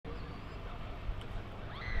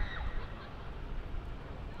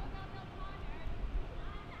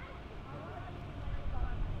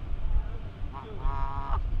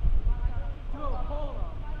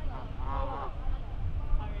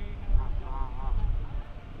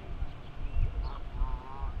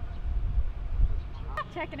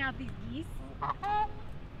checking out these geese.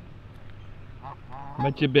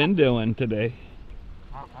 What you been doing today?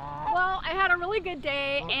 Well, I had a really good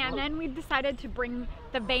day, and then we decided to bring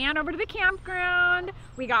the van over to the campground.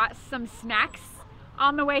 We got some snacks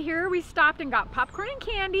on the way here. We stopped and got popcorn and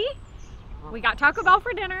candy. We got Taco Bell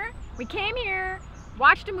for dinner. We came here,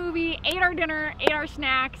 watched a movie, ate our dinner, ate our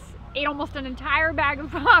snacks, ate almost an entire bag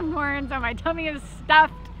of popcorn, so my tummy is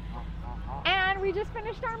stuffed. And we just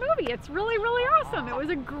finished our movie. It's really, really awesome. It was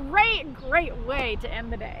a great, great way to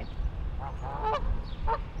end the day.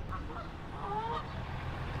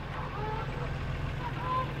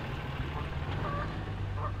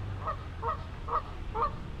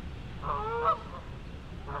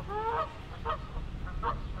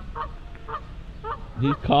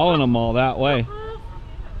 He's calling them all that way.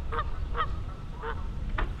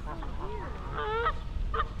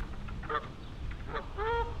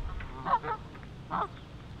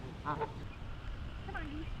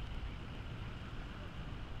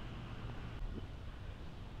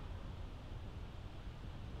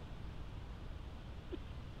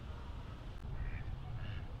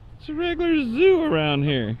 It's a regular zoo around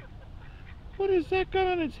here. What has that got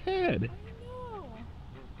on its head?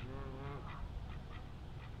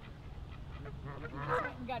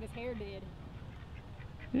 Got his hair did.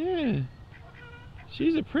 Yeah.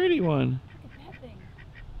 She's a pretty one. Look at that thing.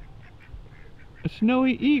 A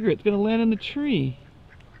snowy egret's gonna land in the tree.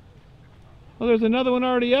 Oh, there's another one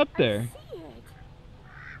already up there. I see it.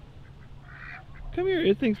 Come here,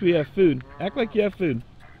 it thinks we have food. Act like you have food.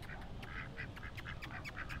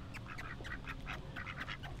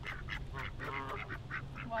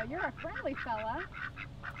 Well, you're a friendly fella.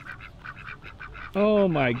 Oh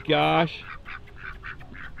my gosh.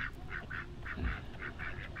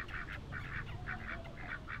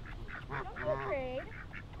 Don't be afraid.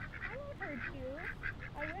 I won't hurt you.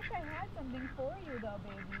 I wish I had something for you though,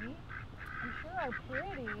 baby. You sure are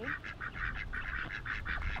pretty.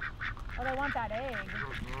 But I want that egg.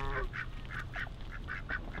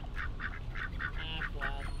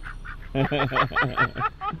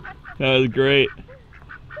 That was great.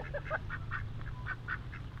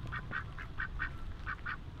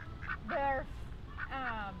 Their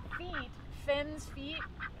feet, Finn's feet,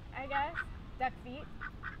 I guess, duck feet,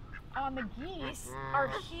 on the geese are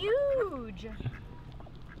huge.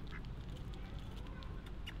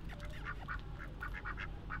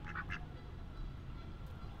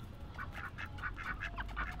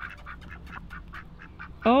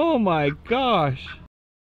 Oh my gosh.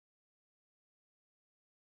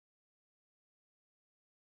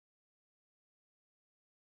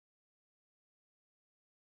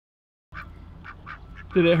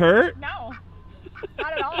 Did it hurt? No,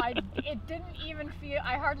 not at all. It didn't even feel,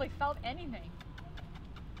 I hardly felt anything.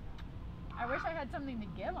 I wish I had something to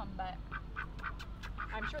give them, but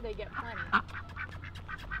I'm sure they get plenty.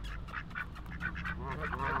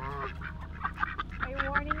 Are you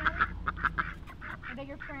warning them? Are they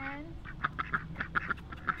your friends?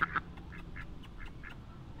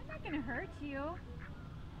 I'm not gonna hurt you.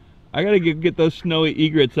 I gotta get those snowy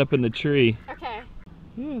egrets up in the tree. Okay.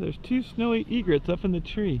 Yeah, there's two snowy egrets up in the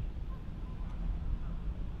tree.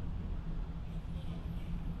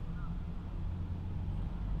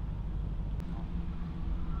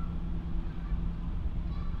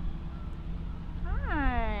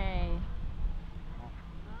 Hi.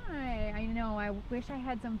 Hi. I know, I wish I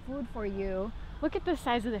had some food for you. Look at the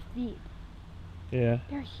size of the feet. Yeah.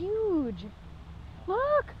 They're huge.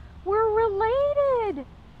 Look, we're related.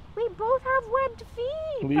 We both have webbed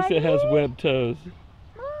feet. Lisa buddy. has webbed toes.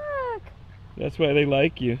 Look. That's why they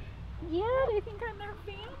like you. Yeah, they think I'm their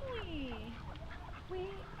family. We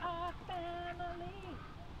are family.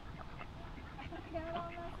 I got all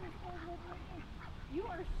my sisters with me. You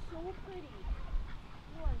are so pretty.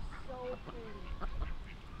 You are so pretty.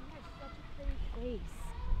 You have such a pretty face.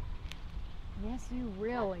 Yes, you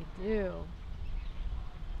really do.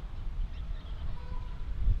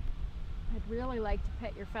 I'd really like to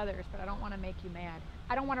pet your feathers, but I don't want to make you mad.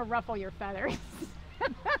 I don't want to ruffle your feathers.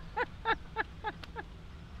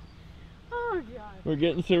 Oh, God. We're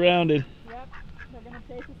getting surrounded. Yep, they're going to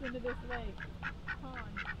chase us into this lake. Pond.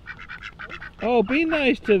 Oh, be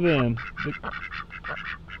nice to them.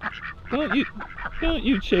 Don't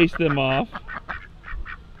you chase them off.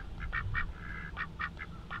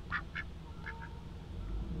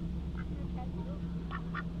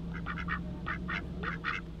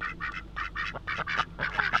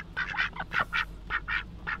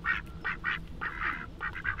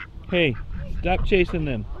 Hey, stop chasing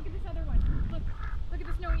them. Look at this other one. Look at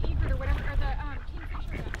the snowy egret or whatever, or the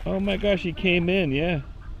kingfisher. Oh my gosh, he came in, yeah.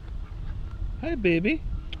 Hi, baby.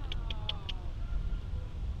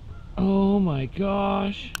 Oh my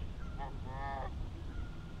gosh.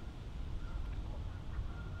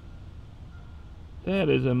 That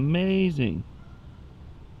is amazing.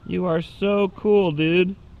 You are so cool,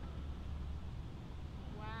 dude.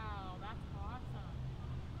 Wow, that's awesome.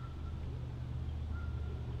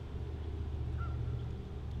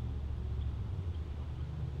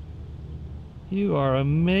 You are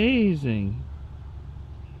amazing.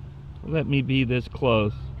 Let me be this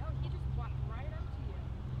close. No, he just walked right up to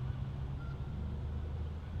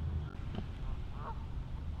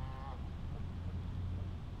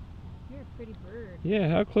you. You're a pretty bird. Yeah,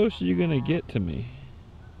 how close are you gonna get to me?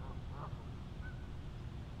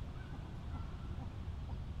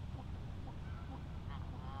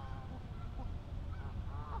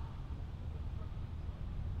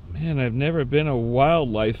 Man, I've never been a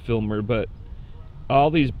wildlife filmer, but all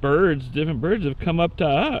these birds, different birds, have come up to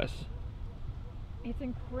us. It's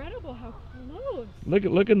incredible how close.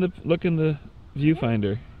 Look in the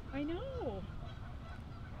viewfinder. I know.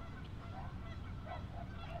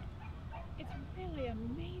 It's really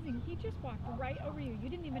amazing. He just walked right over you. You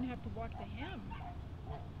didn't even have to walk to him.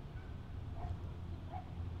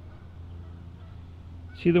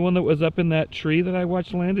 See the one that was up in that tree that I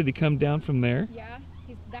watched land? Did he come down from there? Yeah,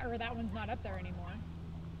 that one's not up there anymore.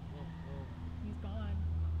 He's gone.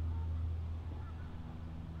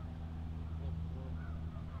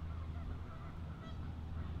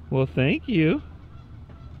 Well, thank you.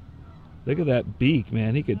 Look at that beak,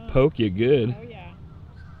 man. He could poke you good. Oh yeah.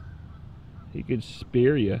 He could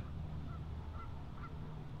spear you.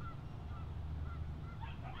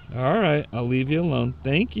 All right, I'll leave you alone.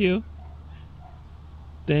 Thank you.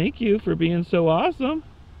 Thank you for being so awesome.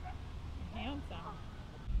 Handsome.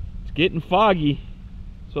 It's getting foggy.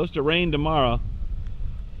 It's supposed to rain tomorrow.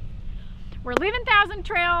 We're leaving Thousand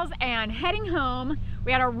Trails and heading home.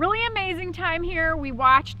 We had a really amazing time here. We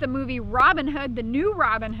watched the movie Robin Hood, the new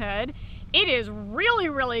Robin Hood. It is really,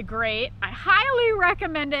 really great. I highly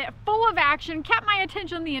recommend it. Full of action, kept my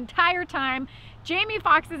attention the entire time. Jamie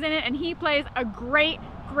Foxx is in it and he plays a great,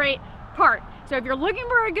 great part. So if you're looking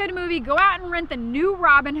for a good movie, go out and rent the new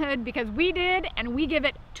Robin Hood because we did, and we give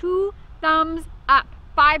it 2 thumbs up,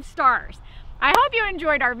 5 stars. I hope you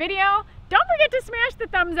enjoyed our video. Don't forget to smash the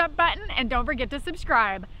thumbs up button and don't forget to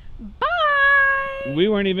subscribe. Bye! We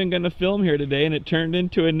weren't even going to film here today and it turned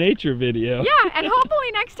into a nature video. Yeah, and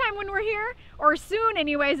hopefully next time when we're here, or soon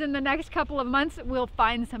anyways, in the next couple of months, we'll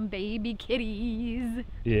find some baby kitties.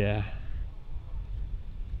 Yeah.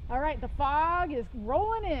 All right, the fog is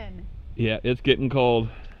rolling in. Yeah, it's getting cold.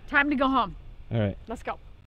 Time to go home. All right. Let's go.